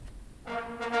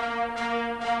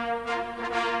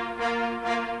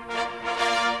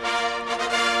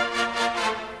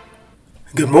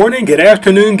Good morning, good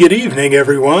afternoon, good evening,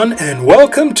 everyone, and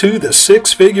welcome to the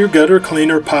Six Figure Gutter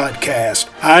Cleaner Podcast.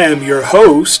 I am your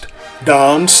host,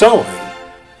 Don Sulling.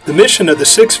 The mission of the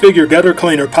Six Figure Gutter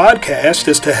Cleaner Podcast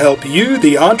is to help you,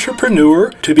 the entrepreneur,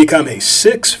 to become a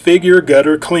six-figure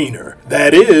gutter cleaner.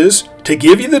 That is, to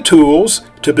give you the tools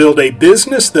to build a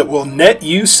business that will net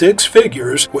you six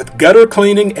figures with gutter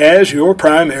cleaning as your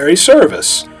primary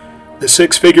service. The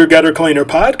Six Figure Gutter Cleaner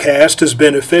Podcast is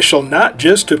beneficial not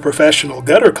just to professional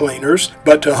gutter cleaners,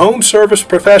 but to home service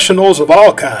professionals of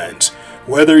all kinds.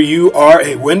 Whether you are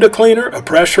a window cleaner, a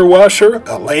pressure washer,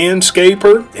 a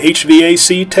landscaper,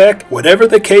 HVAC tech, whatever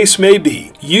the case may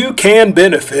be, you can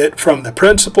benefit from the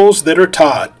principles that are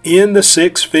taught in the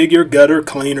Six Figure Gutter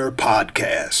Cleaner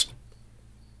Podcast.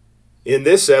 In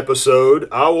this episode,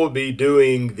 I will be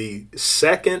doing the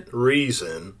second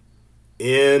reason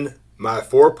in my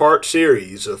four-part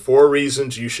series of 4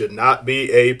 reasons you should not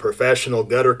be a professional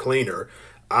gutter cleaner.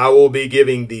 I will be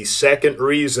giving the second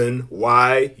reason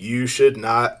why you should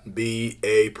not be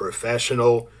a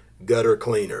professional gutter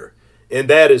cleaner. And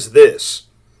that is this: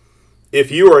 if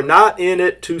you are not in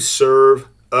it to serve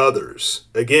others.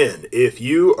 Again, if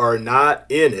you are not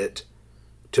in it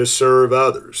to serve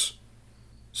others.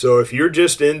 So if you're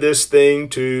just in this thing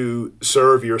to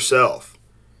serve yourself,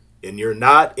 and you're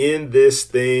not in this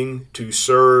thing to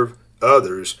serve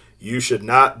others, you should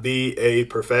not be a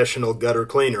professional gutter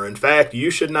cleaner. In fact,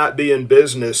 you should not be in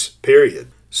business, period.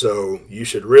 So you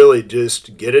should really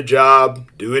just get a job,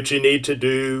 do what you need to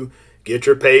do, get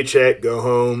your paycheck, go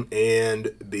home, and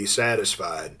be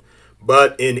satisfied.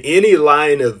 But in any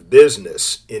line of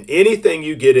business, in anything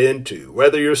you get into,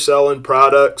 whether you're selling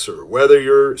products or whether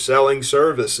you're selling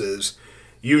services,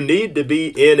 you need to be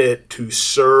in it to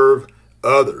serve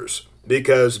others,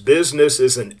 because business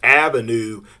is an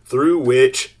avenue through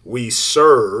which we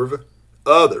serve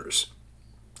others.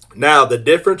 Now, the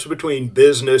difference between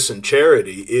business and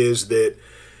charity is that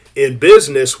in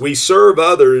business, we serve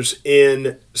others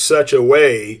in such a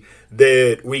way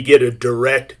that we get a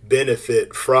direct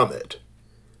benefit from it.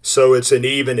 So it's an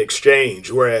even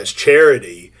exchange, whereas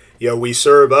charity, we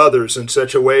serve others in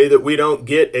such a way that we don't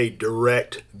get a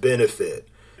direct benefit.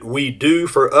 We do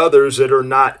for others that are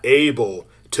not able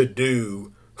to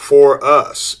do for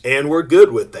us, and we're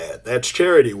good with that. That's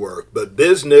charity work. But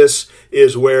business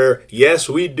is where, yes,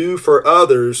 we do for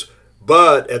others,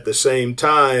 but at the same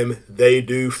time, they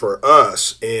do for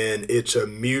us, and it's a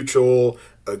mutual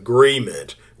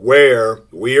agreement where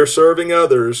we are serving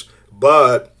others,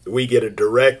 but we get a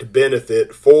direct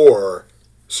benefit for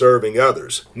serving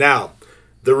others. Now,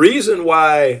 the reason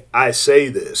why I say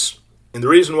this, and the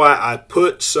reason why I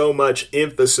put so much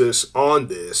emphasis on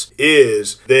this,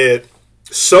 is that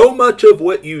so much of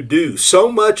what you do,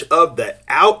 so much of the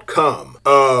outcome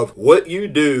of what you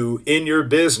do in your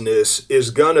business is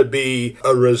going to be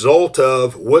a result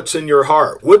of what's in your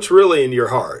heart. What's really in your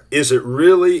heart? Is it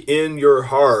really in your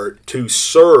heart to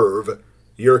serve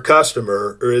your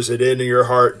customer, or is it in your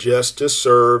heart just to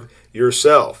serve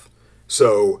yourself?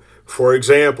 So, for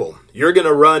example, you're going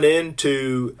to run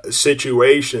into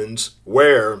situations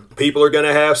where people are going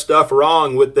to have stuff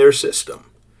wrong with their system.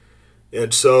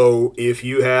 And so if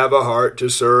you have a heart to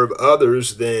serve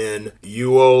others, then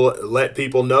you will let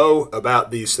people know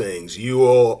about these things. You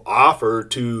will offer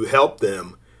to help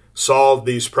them solve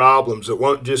these problems. It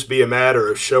won't just be a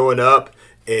matter of showing up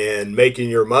and making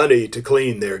your money to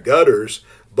clean their gutters,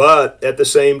 but at the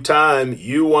same time,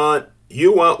 you want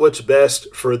what's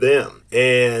best for them.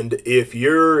 And if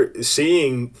you're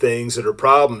seeing things that are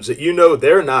problems that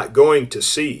they're not going to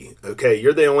see, okay,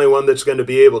 you're the only one that's going to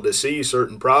be able to see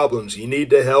certain problems. You need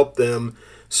to help them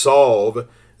solve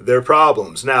their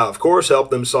problems. Now, of course, help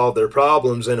them solve their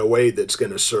problems in a way that's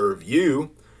going to serve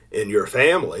you and your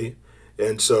family.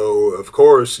 And so, of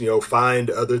course, find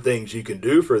other things you can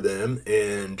do for them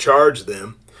and charge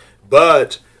them.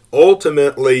 But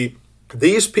ultimately,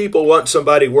 these people want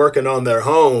somebody working on their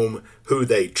home who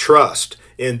they trust.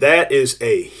 And that is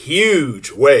a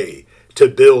huge way to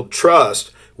build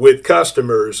trust with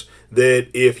customers, that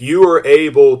if you are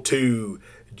able to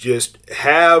just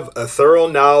have a thorough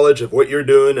knowledge of what you're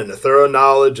doing and a thorough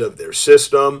knowledge of their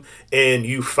system, and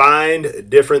you find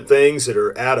different things that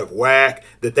are out of whack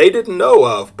that they didn't know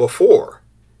of before,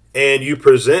 and you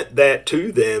present that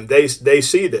to them, they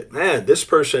see that, man, this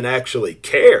person actually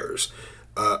cares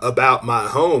about my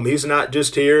home. He's not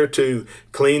just here to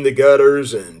clean the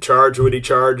gutters and charge what he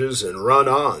charges and run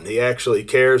on. He actually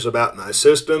cares about my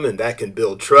system, and that can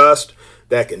build trust.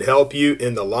 That can help you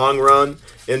in the long run.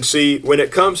 And see, when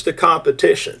it comes to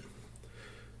competition,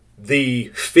 the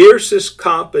fiercest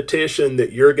competition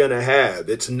that you're going to have,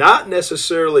 it's not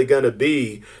necessarily going to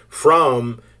be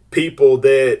from people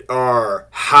that are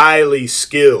highly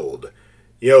skilled.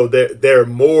 They're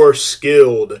more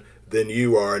skilled than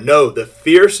you are. No, the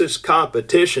fiercest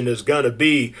competition is going to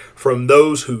be from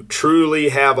those who truly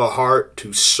have a heart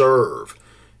to serve.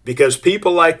 Because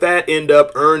people like that end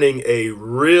up earning a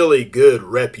really good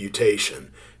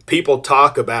reputation. People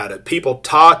talk about it. People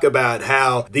talk about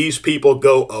how these people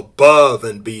go above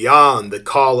and beyond the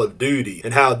call of duty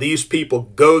and how these people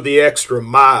go the extra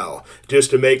mile just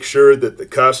to make sure that the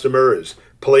customer is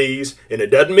pleased. And it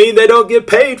doesn't mean they don't get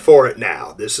paid for it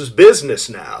now. This is business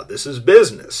now. This is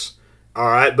business. All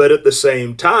right. But at the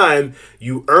same time,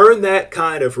 you earn that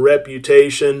kind of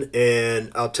reputation.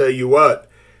 And I'll tell you what,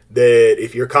 that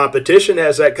if your competition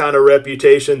has that kind of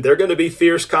reputation, they're going to be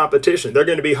fierce competition. They're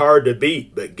going to be hard to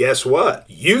beat. But guess what?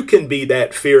 You can be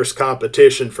that fierce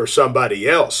competition for somebody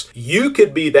else. You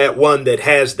could be that one that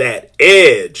has that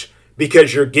edge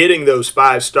because you're getting those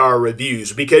 5-star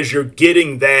reviews, because you're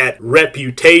getting that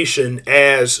reputation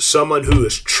as someone who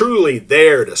is truly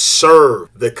there to serve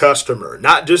the customer,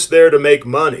 not just there to make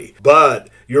money, but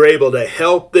you're able to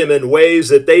help them in ways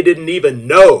that they didn't even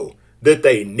know that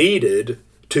they needed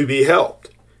to be helped.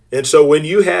 And so when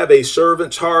you have a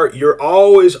servant's heart, you're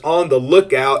always on the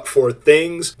lookout for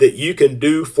things that you can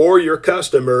do for your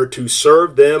customer to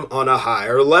serve them on a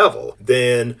higher level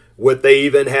than what they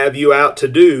even have you out to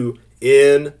do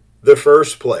in the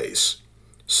first place.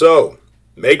 So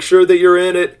make sure that you're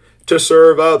in it to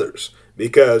serve others,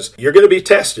 because you're going to be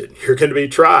tested. You're going to be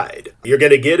tried. You're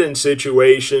going to get in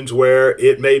situations where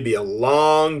it may be a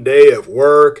long day of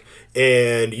work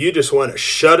and you just want to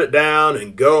shut it down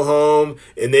and go home,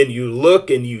 and then you look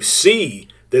and you see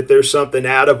that there's something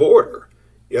out of order,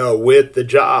 with the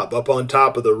job up on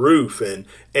top of the roof,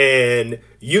 and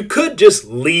you could just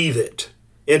leave it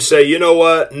and say, you know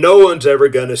what, no one's ever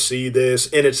going to see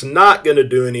this and it's not going to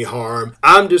do any harm.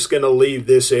 I'm just going to leave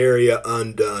this area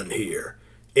undone here.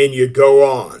 And you go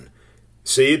on.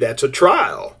 See, that's a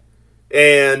trial.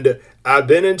 And I've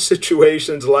been in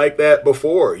situations like that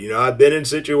before. I've been in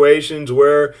situations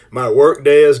where my work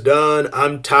day is done,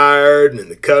 I'm tired, and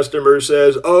the customer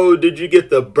says, oh, did you get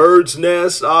the bird's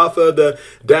nest off of the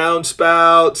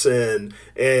downspouts?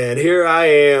 And here I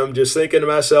am just thinking to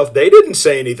myself, they didn't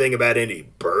say anything about any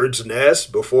bird's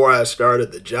nest before I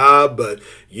started the job, but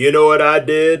you know what I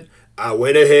did? I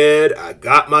went ahead, I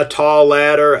got my tall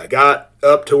ladder, I got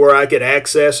up to where I could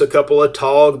access a couple of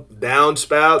tall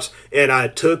downspouts, and I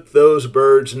took those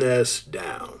birds' nests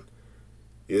down.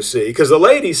 You see, because the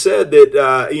lady said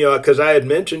that, because I had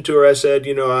mentioned to her, I said,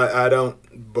 I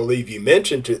don't believe you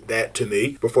mentioned that to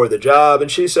me before the job.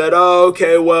 And she said, oh,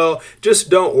 okay, well,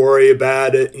 just don't worry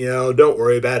about it. Don't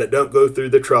worry about it. Don't go through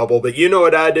the trouble. But you know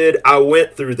what I did? I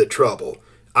went through the trouble.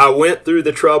 I went through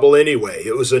the trouble anyway.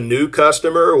 It was a new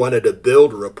customer, wanted to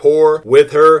build rapport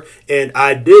with her, and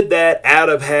I did that out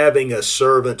of having a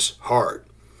servant's heart.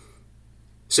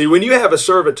 See, when you have a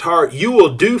servant's heart, you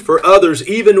will do for others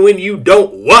even when you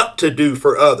don't want to do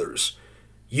for others.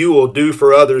 You will do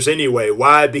for others anyway.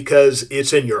 Why? Because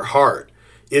it's in your heart.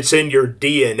 It's in your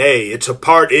DNA. It's a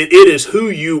part, it is who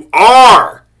you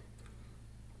are.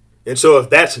 And so if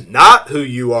that's not who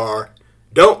you are,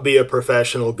 don't be a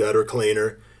professional gutter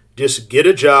cleaner. Just get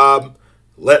a job,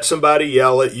 let somebody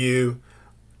yell at you,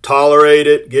 tolerate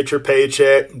it, get your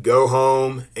paycheck, go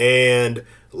home, and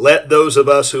let those of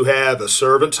us who have a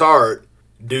servant's heart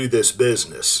do this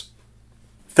business.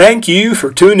 Thank you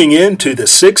for tuning in to the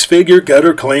Six Figure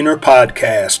Gutter Cleaner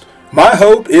podcast. My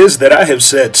hope is that I have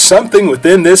said something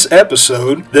within this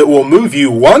episode that will move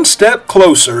you one step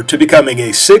closer to becoming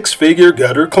a six-figure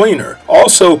gutter cleaner.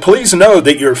 Also, please know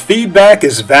that your feedback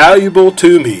is valuable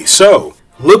to me. So,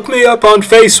 look me up on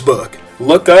Facebook.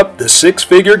 Look up the Six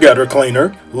Figure Gutter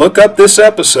Cleaner. Look up this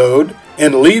episode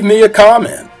and leave me a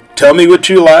comment. Tell me what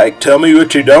you like, tell me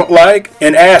what you don't like,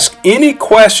 and ask any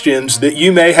questions that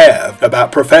you may have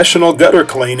about professional gutter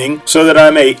cleaning so that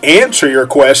I may answer your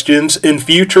questions in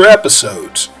future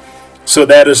episodes. So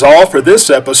that is all for this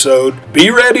episode.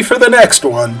 Be ready for the next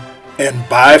one, and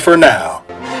bye for now.